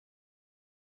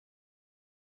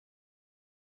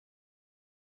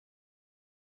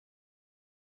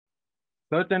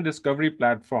Search and discovery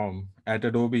platform at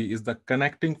Adobe is the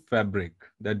connecting fabric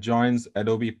that joins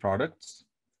Adobe products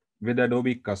with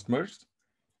Adobe customers,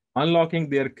 unlocking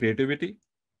their creativity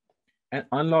and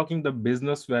unlocking the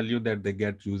business value that they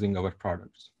get using our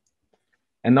products.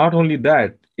 And not only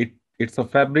that, it's a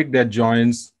fabric that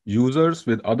joins users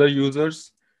with other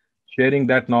users, sharing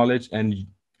that knowledge and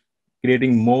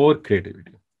creating more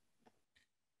creativity.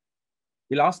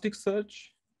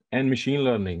 Elasticsearch and machine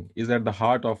learning is at the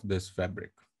heart of this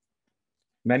fabric.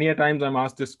 Many a times I'm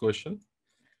asked this question,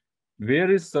 where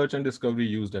is search and discovery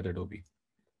used at Adobe?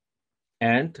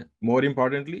 And more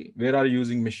importantly, where are you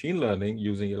using machine learning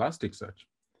using Elasticsearch?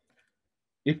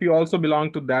 If you also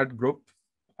belong to that group,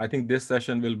 I think this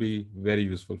session will be very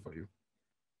useful for you.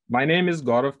 My name is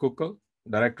Gaurav Kukal,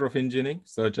 Director of Engineering,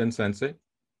 Search and Sensei,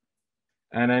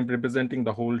 and I'm representing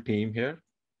the whole team here.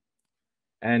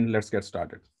 And let's get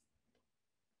started.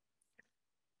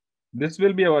 This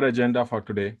will be our agenda for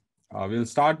today. We'll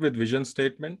start with vision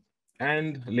statement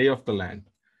and lay of the land.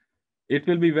 It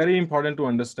will be very important to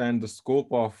understand the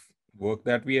scope of work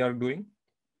that we are doing.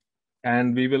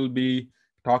 And we will be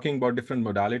talking about different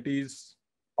modalities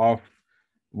of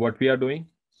what we are doing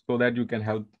so that you can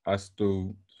help us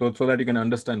to, so that you can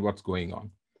understand what's going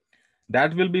on.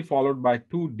 That will be followed by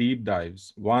two deep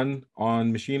dives, one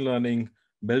on machine learning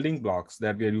building blocks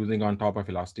that we are using on top of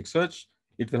Elasticsearch.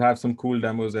 It will have some cool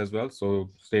demos as well,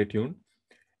 so stay tuned.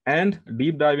 And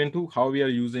deep dive into how we are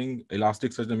using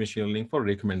Elasticsearch and machine learning for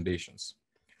recommendations.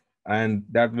 And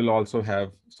that will also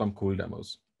have some cool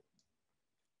demos.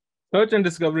 Search and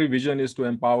discovery vision is to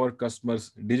empower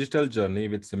customers' digital journey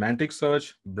with semantic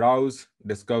search, browse,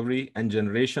 discovery, and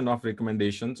generation of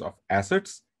recommendations of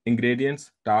assets,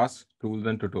 ingredients, tasks, tools,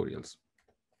 and tutorials.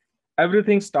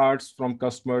 Everything starts from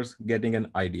customers getting an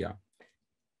idea.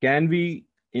 Can we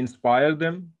inspire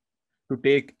them to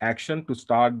take action to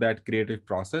start that creative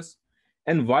process?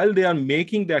 And while they are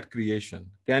making that creation,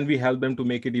 can we help them to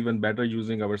make it even better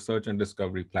using our search and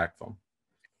discovery platform?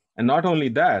 And not only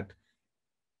that,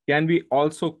 can we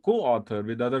also co-author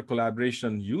with other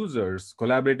collaboration users,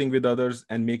 collaborating with others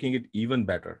and making it even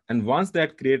better? And once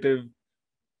that creative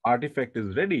artifact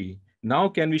is ready, now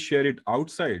can we share it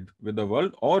outside with the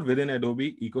world or within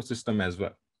Adobe ecosystem as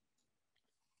well?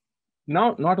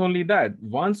 Now, not only that,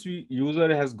 once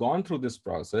user has gone through this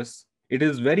process, it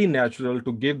is very natural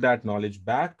to give that knowledge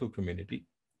back to community.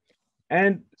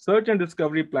 And search and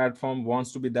discovery platform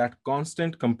wants to be that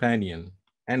constant companion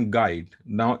and guide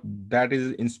now that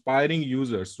is inspiring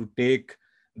users to take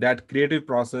that creative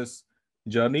process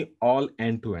journey all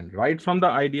end to end, right from the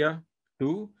idea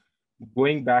to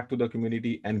going back to the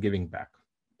community and giving back.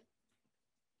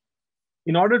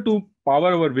 In order to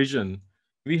power our vision,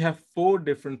 we have four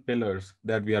different pillars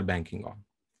that we are banking on.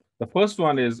 The first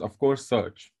one is, of course,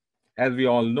 search. As we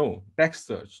all know, text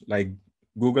search, like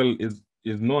Google is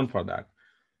known for that.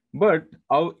 But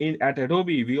at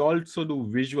Adobe, we also do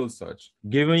visual search.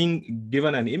 Given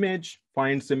an image,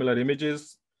 find similar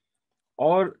images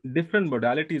or different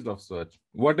modalities of search.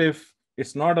 What if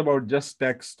it's not about just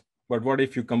text, but what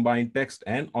if you combine text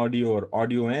and audio or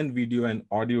audio and video and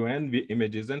audio and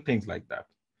images and things like that?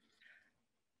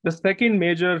 The second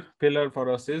major pillar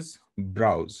for us is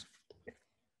browse.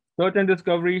 Search and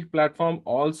discovery platform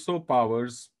also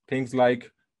powers things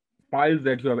like files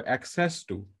that you have access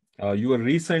to, your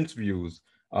recent views,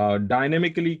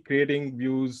 dynamically creating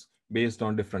views based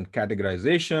on different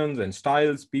categorizations and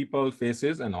styles, people,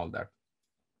 faces, and all that.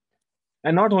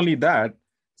 And not only that,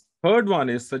 third one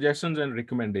is suggestions and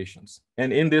recommendations.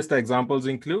 And in this, the examples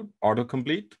include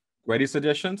autocomplete, query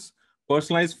suggestions,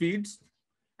 personalized feeds,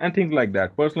 and things like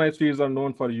that. Personalized feeds are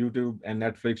known for YouTube and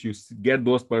Netflix. You get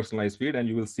those personalized feed and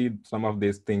you will see some of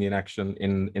this thing in action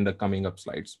in the coming up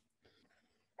slides.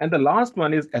 And the last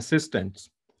one is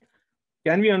assistants.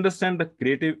 Can we understand the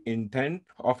creative intent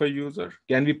of a user?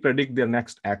 Can we predict their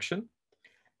next action?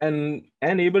 And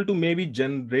able to maybe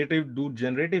do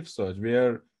generative search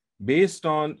where based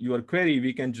on your query,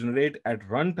 we can generate at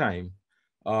runtime,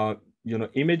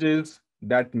 images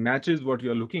that matches what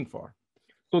you're looking for.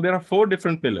 So there are four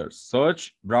different pillars: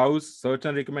 search, browse, search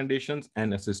and recommendations,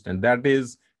 and assistant. That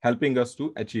is helping us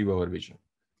to achieve our vision.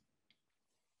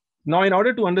 Now, in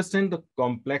order to understand the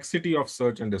complexity of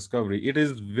search and discovery, it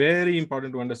is very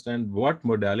important to understand what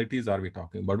modalities are we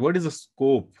talking about? What is the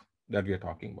scope that we are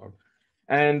talking about?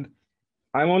 And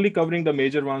I'm only covering the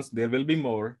major ones. There will be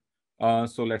more.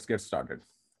 So let's get started.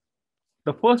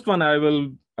 The first one I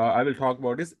will talk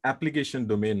about is application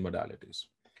domain modalities.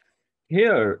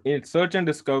 Here, in search and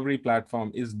discovery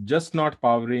platform is just not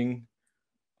powering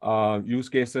use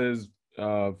cases,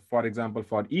 for example,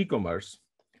 for e-commerce,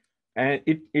 And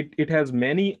it has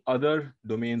many other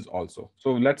domains also.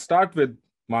 So let's start with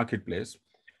marketplace.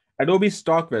 Adobe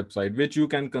stock website, which you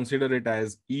can consider it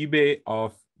as eBay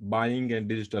of buying and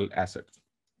digital assets.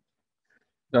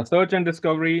 The search and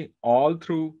discovery all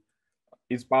through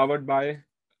is powered by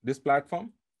this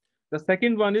platform. The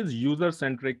second one is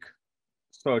user-centric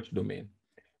search domain,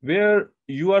 where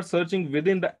you are searching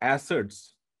within the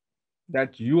assets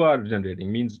that you are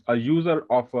generating, means a user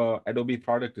of a Adobe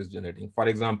product is generating, for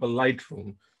example,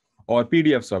 Lightroom or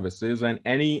PDF services and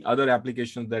any other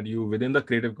applications that you within the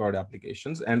Creative Cloud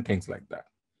applications and things like that.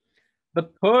 The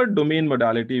third domain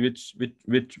modality, which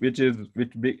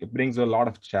brings a lot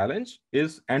of challenge,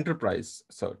 is enterprise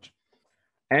search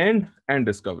and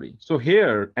discovery. So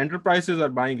here, enterprises are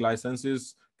buying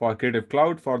licenses for Creative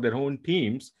Cloud for their own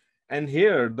teams. And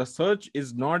here, the search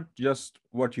is not just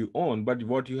what you own, but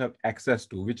what you have access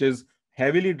to, which is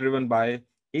heavily driven by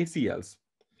ACLs.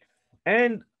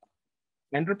 And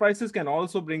enterprises can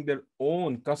also bring their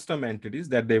own custom entities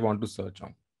that they want to search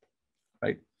on,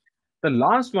 right? The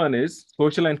last one is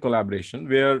social and collaboration,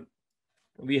 where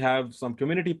we have some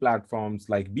community platforms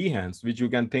like Behance, which you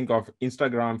can think of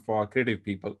Instagram for creative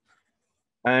people,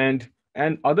 and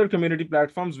other community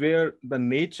platforms where the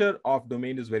nature of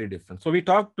domain is very different. So we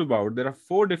talked about there are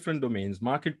four different domains: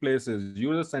 marketplaces,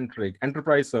 user-centric,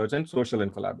 enterprise search, and social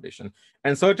and collaboration.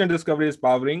 And search and discovery is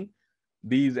powering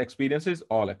these experiences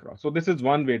all across. So this is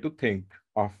one way to think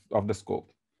of the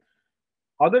scope.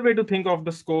 Other way to think of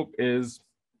the scope is,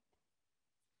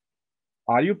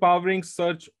 are you powering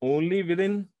search only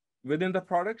within the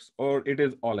products, or it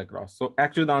is all across? So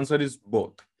actually the answer is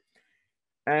both.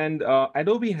 And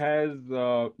Adobe has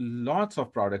lots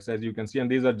of products, as you can see, and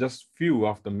these are just few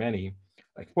of the many,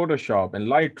 like Photoshop and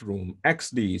Lightroom,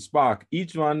 XD, Spark,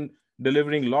 each one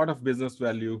delivering a lot of business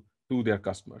value to their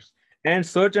customers. And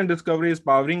search and discovery is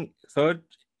powering search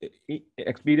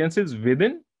experiences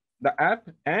within the app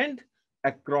and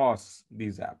across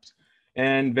these apps.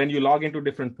 And when you log into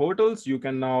different portals, you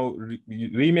can now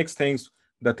remix things,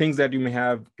 the things that you may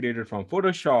have created from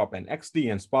Photoshop and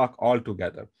XD and Spark all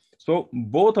together. So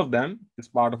both of them is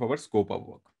part of our scope of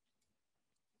work.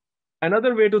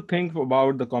 Another way to think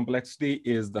about the complexity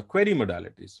is the query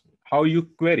modalities, how you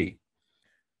query.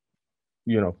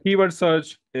 Keyword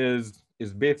search is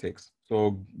basics.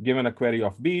 So given a query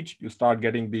of beach, you start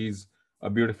getting these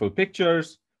beautiful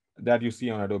pictures that you see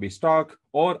on Adobe Stock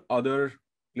or other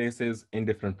places in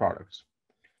different products.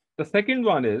 The second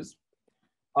one is,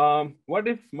 what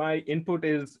if my input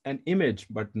is an image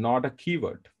but not a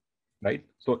keyword, right?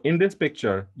 So in this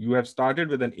picture, you have started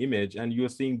with an image and you're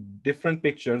seeing different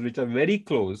pictures which are very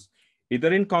close,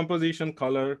 either in composition,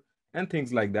 color, and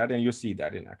things like that, and you see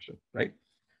that in action, right?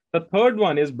 The third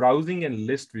one is browsing and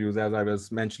list views, as I was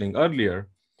mentioning earlier.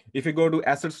 If you go to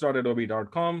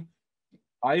assets.adobe.com,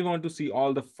 I want to see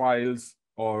all the files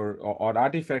or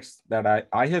artifacts that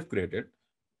I have created,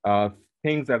 uh,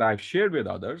 things that I've shared with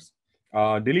others,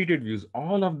 deleted views.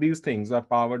 All of these things are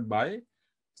powered by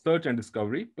search and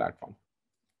discovery platform.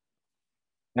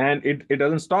 And it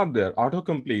doesn't stop there.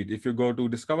 Autocomplete, if you go to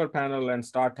Discover panel and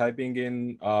start typing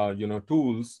in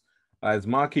tools as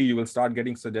marquee, you will start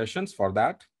getting suggestions for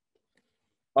that.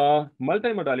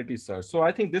 Multi-modality search. So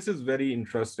I think this is very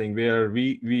interesting, where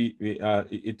it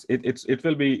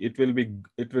will be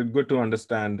good to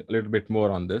understand a little bit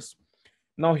more on this.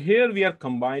 Now here we are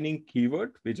combining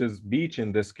keyword, which is beach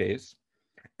in this case,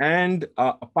 and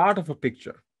a part of a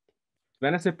picture.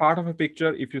 When I say part of a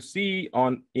picture, if you see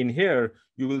in here,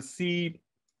 you will see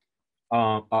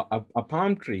a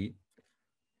palm tree,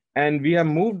 and we have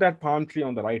moved that palm tree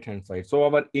on the right-hand side. So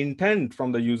our intent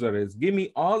from the user is, give me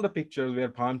all the pictures where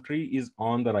palm tree is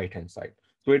on the right-hand side.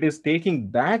 So it is taking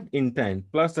that intent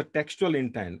plus the textual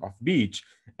intent of beach,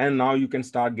 and now you can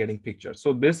start getting pictures.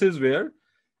 So this is where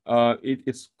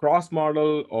it's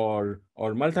cross-modal or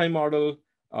multi-modal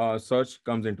search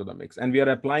comes into the mix. And we are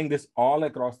applying this all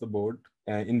across the board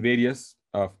in various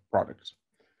products.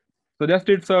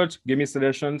 Suggested search, give me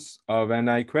suggestions when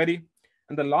I query.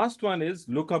 And the last one is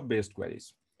lookup-based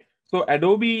queries. So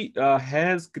Adobe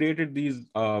has created these,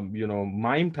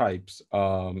 MIME types,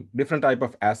 different type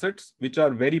of assets, which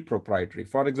are very proprietary.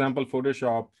 For example,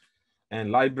 Photoshop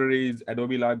and libraries,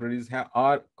 Adobe libraries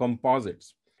are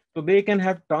composites. So they can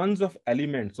have tons of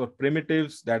elements or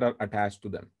primitives that are attached to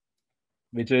them,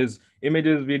 which is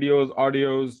images, videos,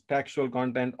 audios, textual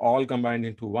content, all combined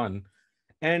into one.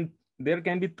 And there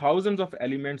can be thousands of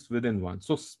elements within one.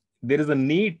 So there is a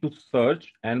need to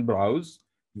search and browse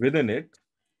within it.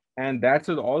 And that's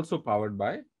also powered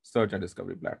by search and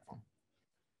discovery platform.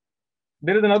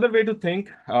 There is another way to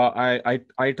think.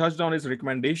 I touched on is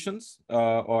recommendations,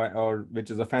 or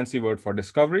which is a fancy word for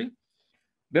discovery.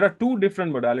 There are two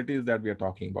different modalities that we are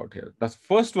talking about here. The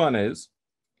first one is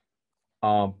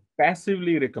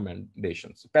passively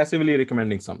recommendations, passively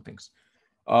recommending some things,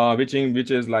 which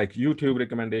is like YouTube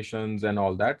recommendations and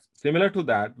all that. Similar to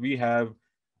that, we have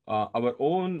our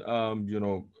own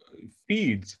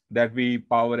feeds that we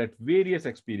power at various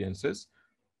experiences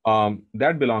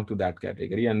that belong to that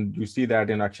category, and you see that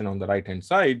in action on the right hand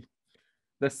side.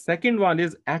 The second one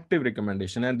is active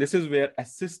recommendation, and this is where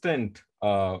assistant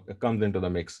comes into the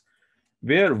mix,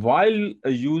 where while a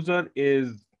user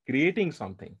is creating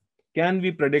something, can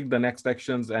we predict the next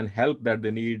actions and help that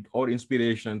they need or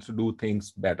inspiration to do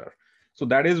things better? So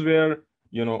that is where,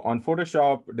 on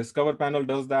Photoshop, Discover panel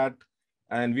does that.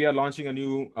 And we are launching a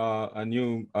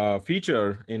new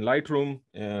feature in Lightroom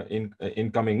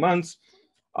in coming months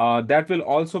that will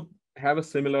also have a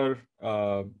similar,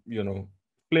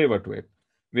 flavor to it,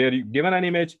 where you given an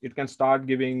image, it can start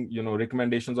giving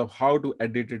recommendations of how to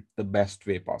edit it the best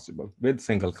way possible with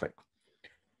single click.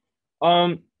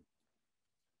 um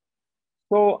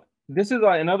so this is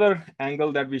another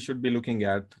angle that we should be looking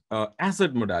at,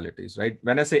 asset modalities, right?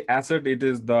 When I say asset, it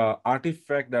is the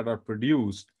artifact that are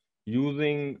produced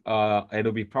using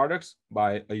Adobe products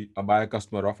by a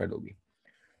customer of Adobe.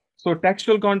 So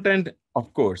textual content,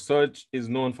 of course, search is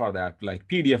known for that, like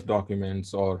PDF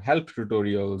documents or help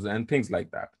tutorials and things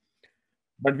like that.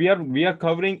 But we are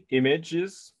covering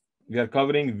images, we are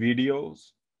covering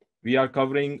videos, we are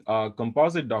covering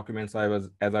composite documents.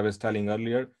 As I was telling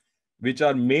earlier, which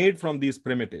are made from these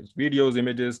primitives, videos,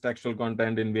 images, textual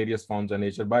content in various forms and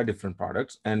nature by different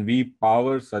products, and we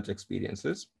power such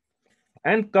experiences.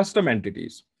 And custom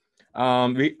entities.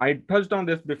 I touched on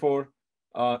this before.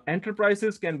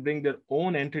 Enterprises can bring their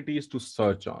own entities to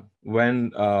search on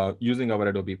when using our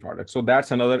Adobe product. So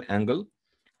that's another angle.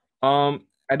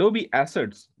 Adobe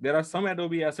assets. There are some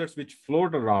Adobe assets which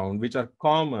float around, which are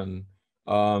common,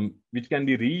 which can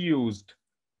be reused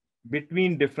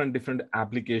between different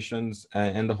applications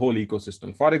and the whole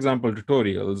ecosystem. For example,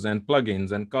 tutorials and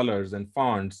plugins and colors and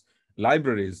fonts,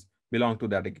 libraries belong to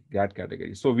that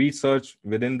category. So we search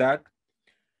within that.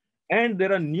 And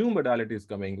there are new modalities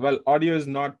coming. Well, audio is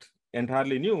not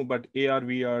entirely new, but AR,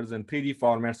 VRs, and 3D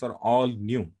formats are all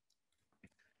new.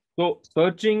 So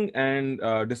searching and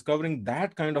discovering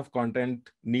that kind of content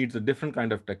needs a different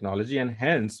kind of technology, and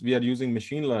hence we are using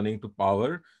machine learning to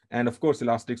power, and of course,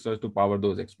 Elasticsearch to power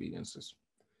those experiences.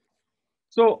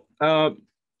 So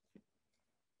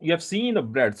you have seen the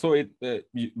breadth. So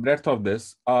breadth of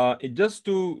this. Just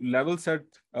to level set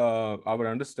our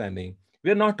understanding, we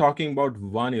are not talking about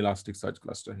one Elasticsearch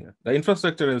cluster here. The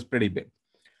infrastructure is pretty big.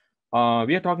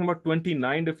 We are talking about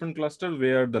 29 different clusters,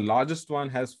 where the largest one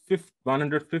has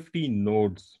 150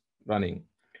 nodes running.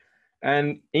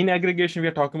 And in aggregation, we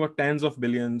are talking about tens of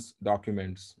billions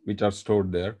documents which are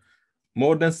stored there,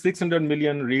 more than 600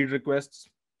 million read requests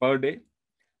per day,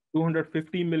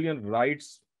 250 million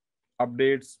writes,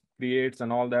 updates, creates,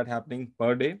 and all that happening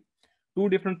per day, two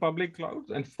different public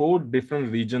clouds, and four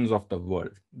different regions of the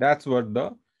world. That's what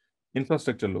the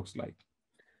infrastructure looks like.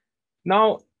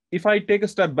 Now, if I take a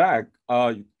step back,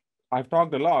 I've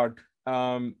talked a lot.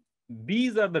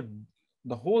 These are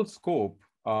the whole scope,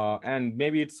 and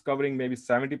maybe it's covering maybe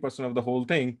 70% of the whole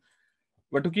thing.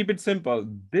 But to keep it simple,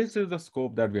 this is the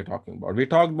scope that we're talking about. We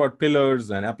talked about pillars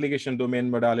and application domain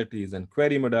modalities and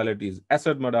query modalities,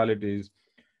 asset modalities.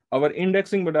 Our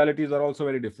indexing modalities are also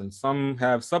very different. Some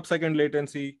have sub-second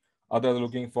latency, others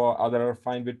are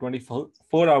fine with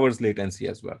 24 hours latency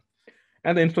as well.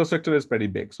 And the infrastructure is pretty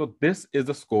big. So this is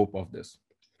the scope of this.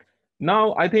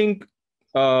 Now, I think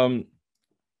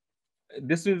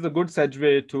this is a good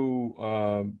segue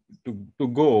to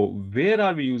go. Where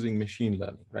are we using machine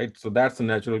learning, right? So that's a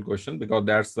natural question, because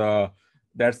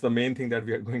that's the main thing that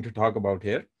we are going to talk about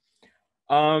here.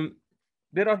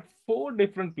 There are four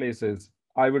different places,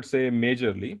 I would say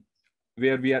majorly,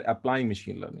 where we are applying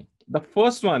machine learning. The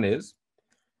first one is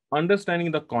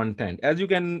understanding the content. As you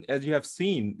have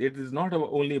seen, it is not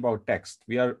only about text.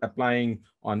 We are applying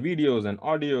on videos and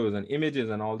audios and images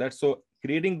and all that. So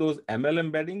creating those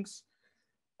ML embeddings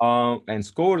and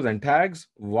scores and tags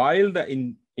while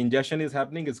the ingestion is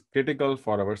happening is critical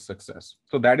for our success.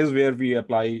 So that is where we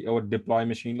apply or deploy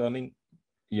machine learning,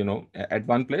 at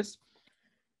one place.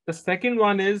 The second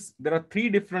one is there are three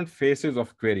different phases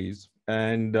of queries.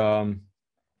 And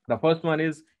the first one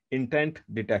is intent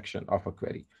detection of a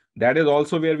query. That is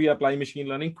also where we apply machine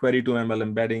learning, query to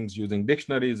ML embeddings using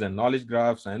dictionaries and knowledge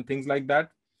graphs and things like that.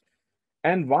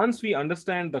 And once we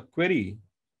understand the query,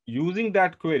 using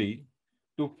that query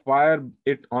to fire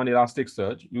it on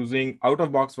Elasticsearch using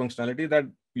out-of-box functionality that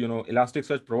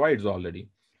Elasticsearch provides already.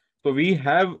 So we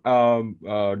have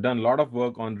done a lot of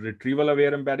work on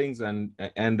retrieval-aware embeddings,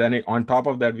 and then on top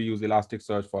of that, we use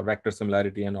Elasticsearch for vector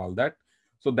similarity and all that.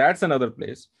 So that's another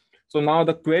place. So now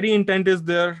the query intent is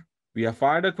there. We have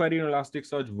fired a query in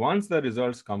Elasticsearch. Once the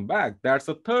results come back, that's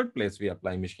the third place we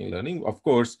apply machine learning. Of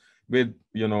course, with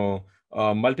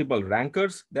multiple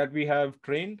rankers that we have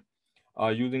trained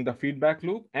using the feedback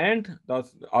loop. And the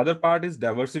other part is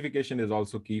diversification is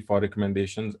also key for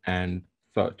recommendations and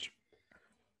search.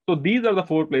 So these are the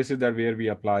four places that where we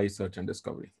apply search and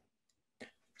discovery.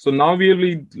 So now we'll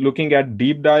be looking at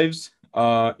deep dives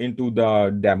into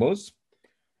the demos,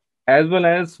 as well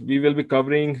as we will be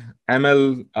covering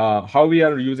ML, how we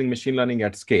are using machine learning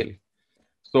at scale.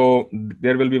 So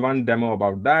there will be one demo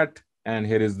about that, and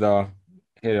here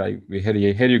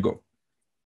you go.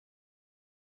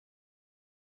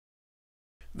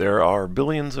 There are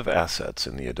billions of assets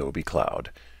in the Adobe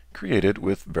Cloud, created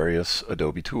with various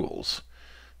Adobe tools.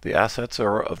 The assets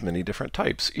are of many different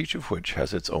types, each of which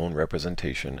has its own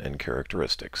representation and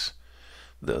characteristics.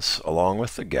 This, along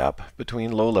with the gap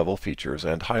between low-level features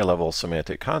and high-level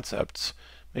semantic concepts,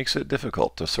 makes it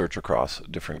difficult to search across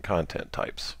different content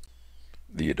types.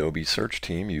 The Adobe Search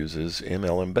team uses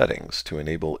ML embeddings to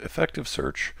enable effective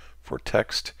search for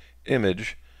text,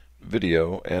 image,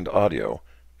 video, and audio,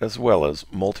 as well as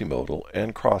multimodal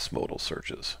and cross-modal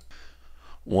searches.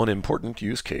 One important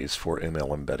use case for ML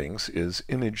embeddings is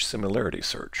image similarity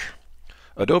search.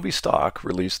 Adobe Stock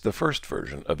released the first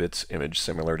version of its image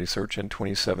similarity search in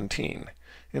 2017.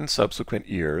 In subsequent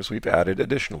years, we've added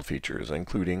additional features,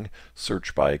 including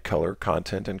search by color,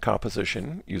 content, and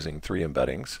composition using 3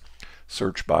 embeddings,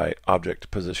 search by object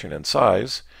position and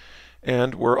size,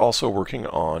 and we're also working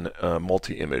on a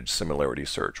multi-image similarity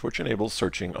search, which enables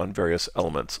searching on various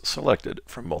elements selected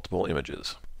from multiple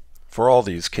images. For all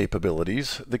these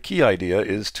capabilities, the key idea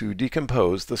is to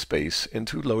decompose the space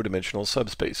into low-dimensional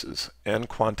subspaces and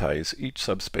quantize each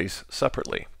subspace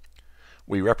separately.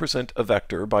 We represent a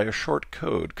vector by a short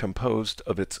code composed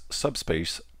of its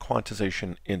subspace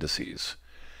quantization indices.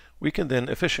 We can then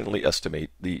efficiently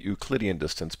estimate the Euclidean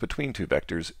distance between 2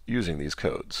 vectors using these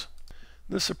codes.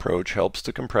 This approach helps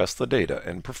to compress the data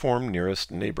and perform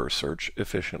nearest neighbor search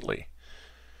efficiently.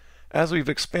 As we've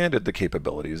expanded the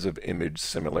capabilities of image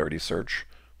similarity search,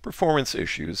 performance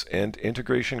issues and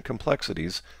integration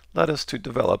complexities led us to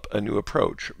develop a new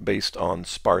approach based on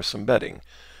sparse embedding,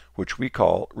 which we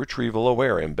call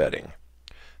retrieval-aware embedding.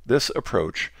 This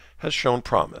approach has shown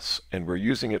promise, and we're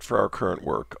using it for our current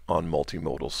work on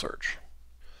multimodal search.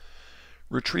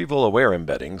 Retrieval-aware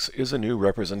embeddings is a new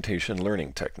representation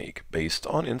learning technique based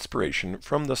on inspiration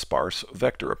from the sparse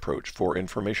vector approach for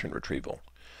information retrieval.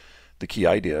 The key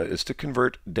idea is to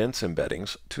convert dense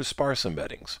embeddings to sparse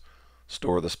embeddings,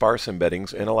 store the sparse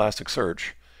embeddings in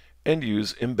Elasticsearch, and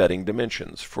use embedding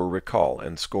dimensions for recall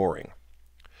and scoring.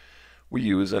 We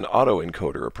use an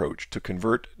autoencoder approach to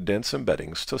convert dense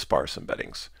embeddings to sparse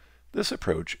embeddings. This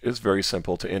approach is very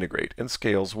simple to integrate and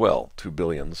scales well to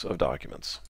billions of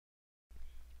documents.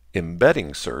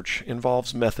 Embedding search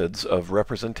involves methods of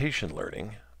representation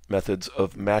learning, methods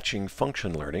of matching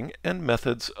function learning, and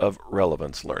methods of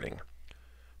relevance learning.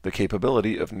 The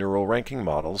capability of neural ranking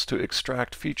models to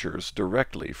extract features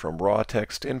directly from raw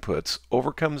text inputs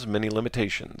overcomes many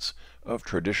limitations of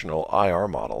traditional IR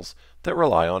models that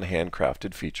rely on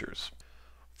handcrafted features.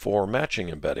 For matching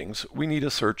embeddings, we need a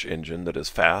search engine that is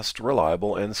fast,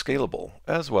 reliable, and scalable,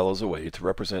 as well as a way to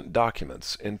represent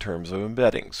documents in terms of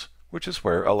embeddings, which is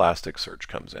where Elasticsearch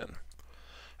comes in.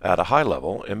 At a high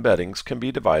level, embeddings can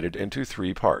be divided into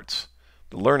 3 parts.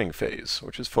 The learning phase,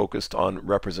 which is focused on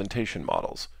representation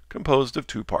models, composed of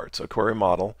 2 parts, a query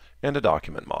model and a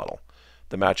document model.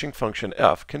 The matching function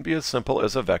f can be as simple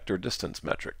as a vector distance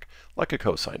metric, like a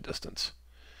cosine distance.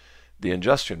 The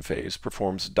ingestion phase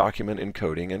performs document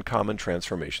encoding and common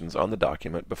transformations on the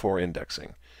document before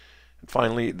indexing. And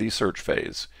finally, the search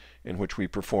phase, in which we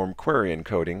perform query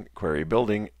encoding, query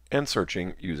building, and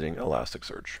searching using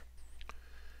Elasticsearch.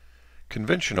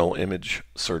 Conventional image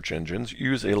search engines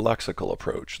use a lexical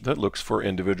approach that looks for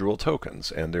individual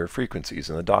tokens and their frequencies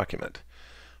in the document,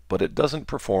 but it doesn't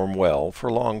perform well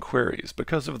for long queries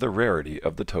because of the rarity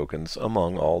of the tokens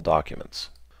among all documents.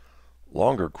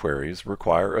 Longer queries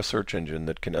require a search engine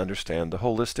that can understand the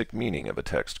holistic meaning of a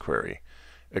text query,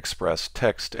 express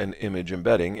text and image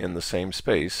embedding in the same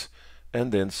space,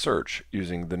 and then search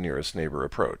using the nearest neighbor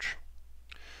approach.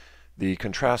 The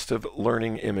contrastive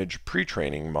learning image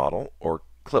pre-training model, or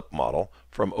CLIP model,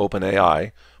 from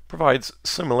OpenAI provides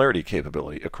similarity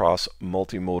capability across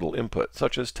multimodal input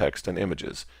such as text and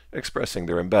images, expressing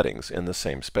their embeddings in the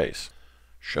same space.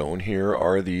 Shown here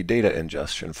are the data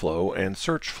ingestion flow and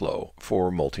search flow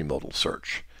for multimodal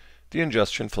search. The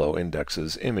ingestion flow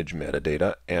indexes image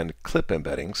metadata and clip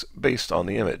embeddings based on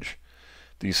the image.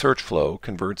 The search flow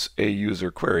converts a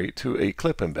user query to a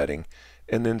clip embedding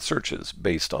and then searches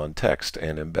based on text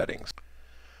and embeddings.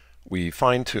 We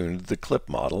fine-tuned the clip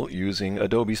model using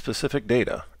Adobe-specific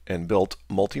data and built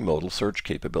multimodal search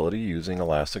capability using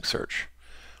Elasticsearch.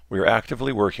 We are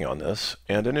actively working on this,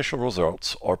 and initial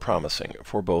results are promising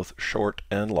for both short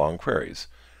and long queries,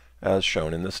 as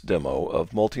shown in this demo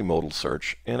of multimodal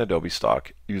search in Adobe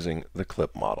Stock using the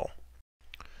clip model.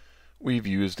 We've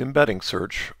used embedding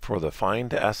search for the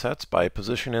Find Assets by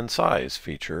Position and Size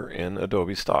feature in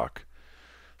Adobe Stock.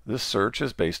 This search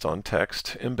is based on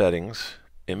text, embeddings,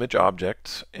 image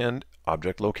objects, and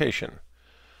object location.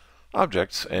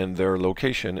 Objects and their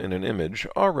location in an image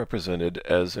are represented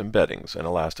as embeddings in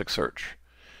Elasticsearch.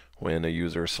 When a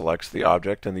user selects the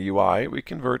object in the UI, we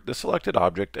convert the selected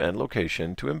object and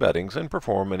location to embeddings and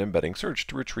perform an embedding search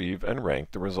to retrieve and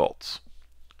rank the results.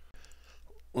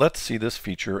 Let's see this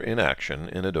feature in action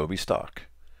in Adobe Stock.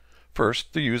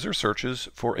 First, the user searches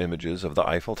for images of the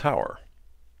Eiffel Tower.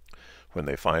 When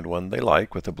they find one they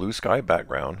like with a blue sky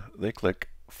background, they click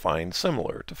Find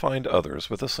Similar to find others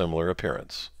with a similar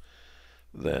appearance.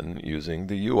 Then, using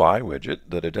the UI widget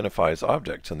that identifies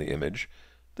objects in the image,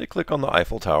 they click on the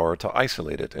Eiffel Tower to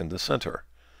isolate it in the center.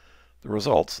 The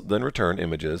results then return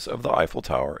images of the Eiffel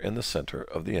Tower in the center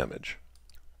of the image.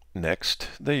 Next,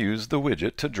 they use the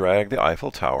widget to drag the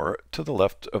Eiffel Tower to the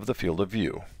left of the field of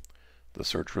view. The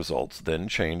search results then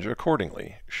change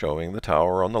accordingly, showing the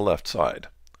tower on the left side.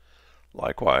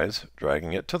 Likewise,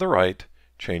 dragging it to the right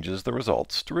changes the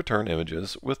results to return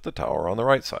images with the tower on the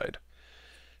right side.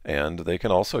 And they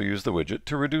can also use the widget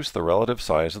to reduce the relative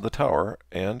size of the tower,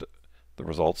 and the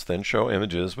results then show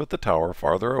images with the tower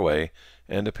farther away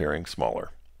and appearing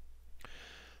smaller.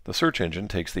 The search engine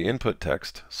takes the input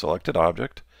text, selected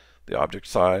object, the object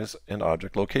size, and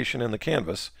object location in the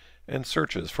canvas, and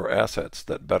searches for assets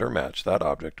that better match that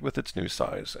object with its new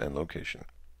size and location.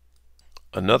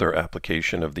 Another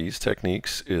application of these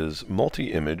techniques is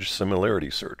multi-image similarity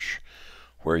search,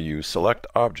 where you select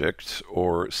objects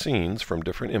or scenes from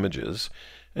different images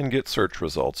and get search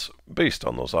results based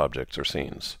on those objects or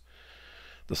scenes.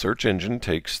 The search engine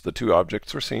takes the two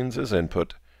objects or scenes as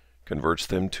input, converts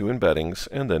them to embeddings,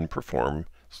 and then performs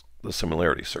the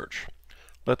similarity search.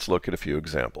 Let's look at a few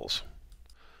examples.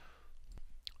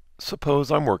 Suppose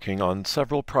I'm working on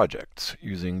several projects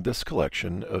using this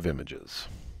collection of images.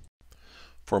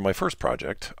 For my first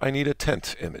project, I need a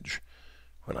tent image.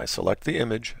 When I select the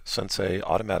image, Sensei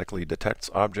automatically detects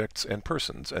objects and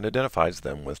persons and identifies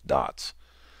them with dots.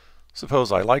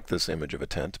 Suppose I like this image of a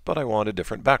tent, but I want a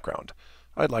different background.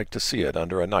 I'd like to see it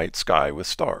under a night sky with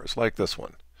stars, like this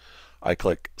one. I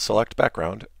click Select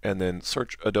Background and then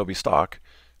search Adobe Stock,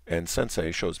 and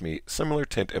Sensei shows me similar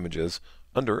tint images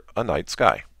under a night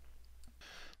sky.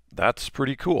 That's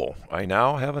pretty cool. I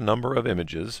now have a number of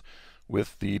images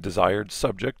with the desired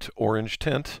subject orange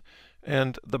tint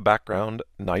and the background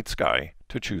night sky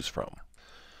to choose from.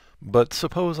 But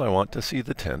suppose I want to see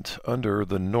the tint under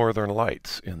the northern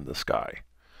lights in the sky.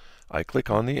 I click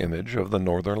on the image of the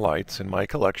northern lights in my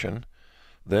collection,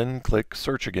 then click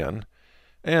Search again,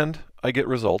 and I get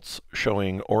results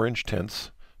showing orange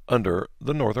tints under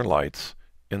the northern lights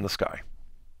in the sky.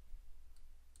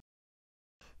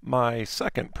 My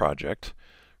second project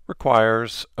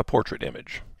requires a portrait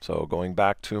image. So going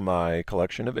back to my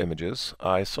collection of images,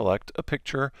 I select a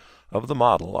picture of the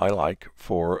model I like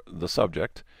for the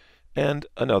subject and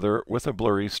another with a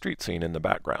blurry street scene in the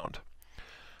background.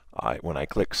 When I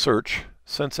click Search,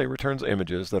 Sensei returns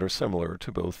images that are similar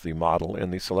to both the model in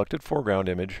the selected foreground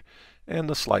image and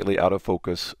the slightly out of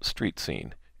focus street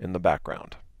scene in the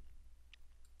background.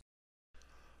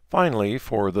 Finally,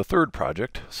 for the third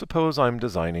project, suppose I'm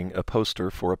designing a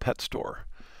poster for a pet store.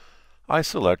 I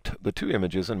select the two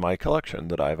images in my collection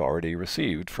that I've already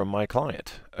received from my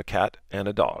client, a cat and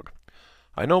a dog.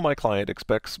 I know my client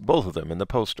expects both of them in the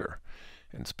poster.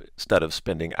 Instead of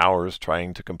spending hours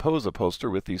trying to compose a poster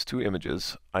with these two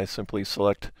images, I simply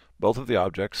select both of the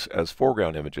objects as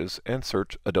foreground images and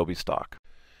search Adobe Stock.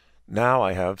 Now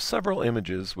I have several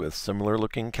images with similar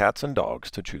looking cats and dogs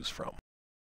to choose from.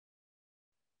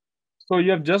 So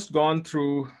you have just gone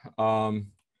through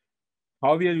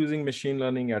how we are using machine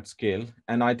learning at scale.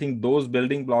 And I think those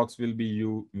building blocks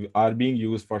are being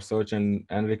used for search and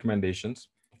recommendations.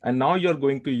 And now you're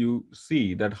going to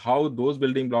see that how those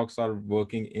building blocks are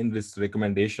working in this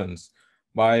recommendations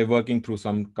by working through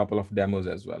some couple of demos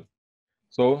as well.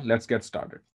 So let's get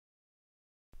started.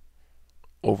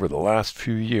 Over the last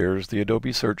few years, the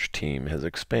Adobe Search team has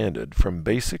expanded from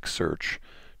basic search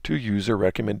to user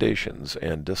recommendations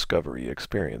and discovery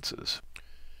experiences.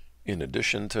 In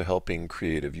addition to helping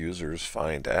creative users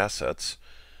find assets,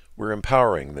 we're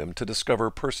empowering them to discover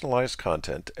personalized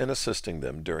content and assisting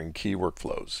them during key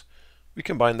workflows. We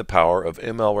combine the power of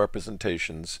ML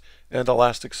representations and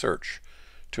Elasticsearch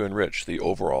to enrich the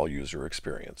overall user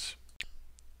experience.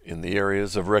 In the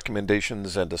areas of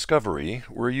recommendations and discovery,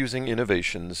 we're using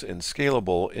innovations in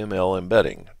scalable ML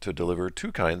embedding to deliver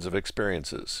two kinds of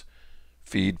experiences: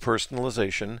 feed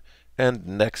personalization and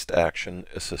next action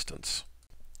assistance.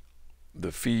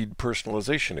 The feed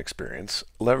personalization experience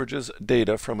leverages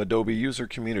data from Adobe user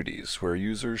communities where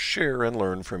users share and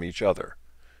learn from each other.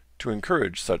 To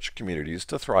encourage such communities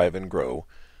to thrive and grow,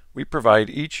 we provide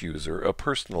each user a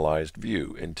personalized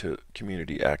view into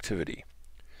community activity.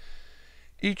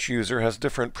 Each user has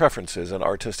different preferences and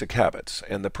artistic habits,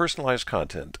 and the personalized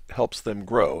content helps them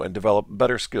grow and develop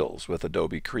better skills with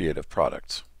Adobe Creative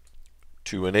products.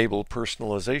 To enable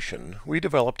personalization, we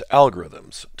developed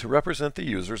algorithms to represent the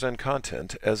users and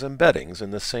content as embeddings in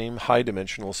the same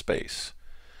high-dimensional space.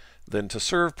 Then to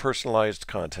serve personalized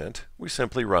content, we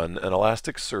simply run an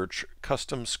Elasticsearch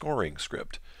custom scoring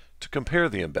script to compare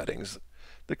the embeddings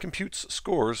that computes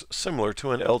scores similar to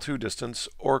an L2 distance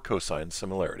or cosine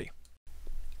similarity.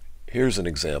 Here's an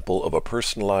example of a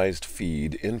personalized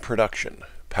feed in production,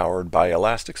 powered by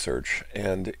Elasticsearch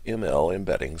and ML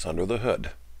embeddings under the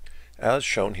hood, as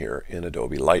shown here in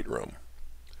Adobe Lightroom.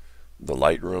 The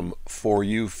Lightroom For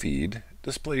You feed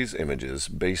displays images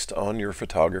based on your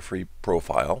photography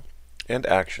profile and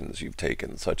actions you've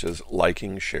taken, such as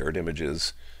liking shared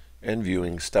images and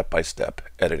viewing step-by-step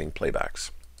editing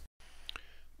playbacks.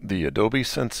 The Adobe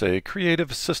Sensei Creative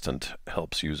Assistant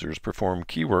helps users perform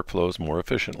key workflows more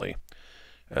efficiently.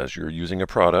 As you're using a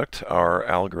product, our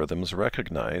algorithms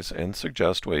recognize and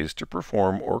suggest ways to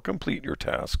perform or complete your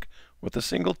task with a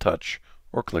single touch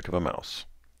or click of a mouse.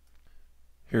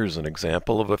 Here's an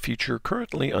example of a feature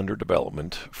currently under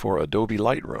development for Adobe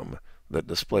Lightroom that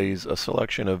displays a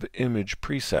selection of image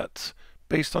presets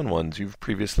based on ones you've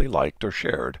previously liked or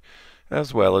shared,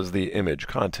 as well as the image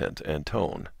content and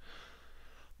tone.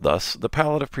 Thus, the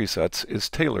palette of presets is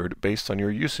tailored based on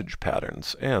your usage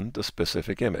patterns and the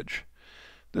specific image.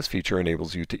 This feature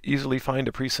enables you to easily find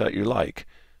a preset you like,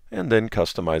 and then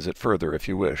customize it further if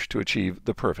you wish to achieve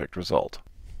the perfect result.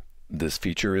 This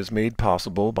feature is made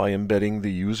possible by embedding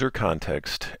the user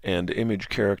context and image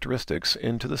characteristics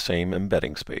into the same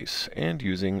embedding space and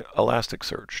using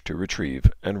Elasticsearch to retrieve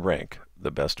and rank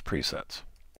the best presets.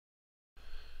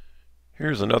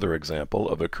 Here's another example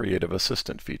of a Creative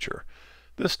Assistant feature,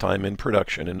 this time in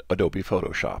production in Adobe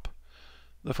Photoshop.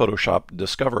 The Photoshop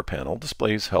Discover panel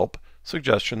displays help,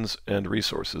 suggestions, and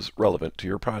resources relevant to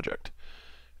your project.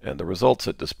 And the results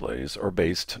it displays are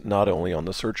based not only on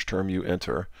the search term you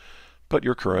enter, but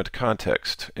your current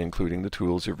context, including the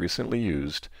tools you've recently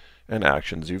used and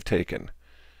actions you've taken,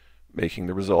 making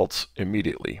the results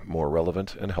immediately more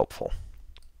relevant and helpful.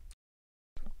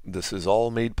 This is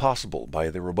all made possible by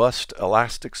the robust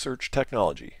Elasticsearch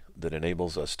technology that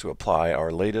enables us to apply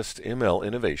our latest ML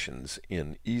innovations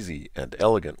in easy and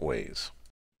elegant ways.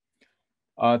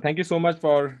 Thank you so much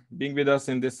for being with us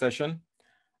in this session.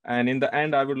 And in the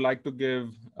end, I would like to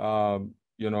give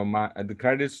the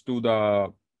credits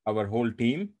to our whole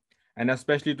team, and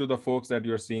especially to the folks that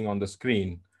you're seeing on the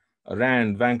screen,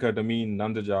 Rand, Venkat, Amin,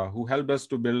 Nandaja, who helped us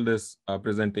to build this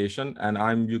presentation,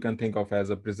 and you can think of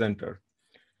as a presenter.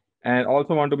 And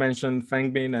also want to mention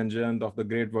Frank Bain and Jayant of the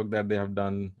great work that they have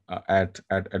done at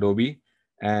Adobe.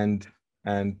 And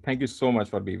thank you so much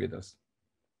for being with us.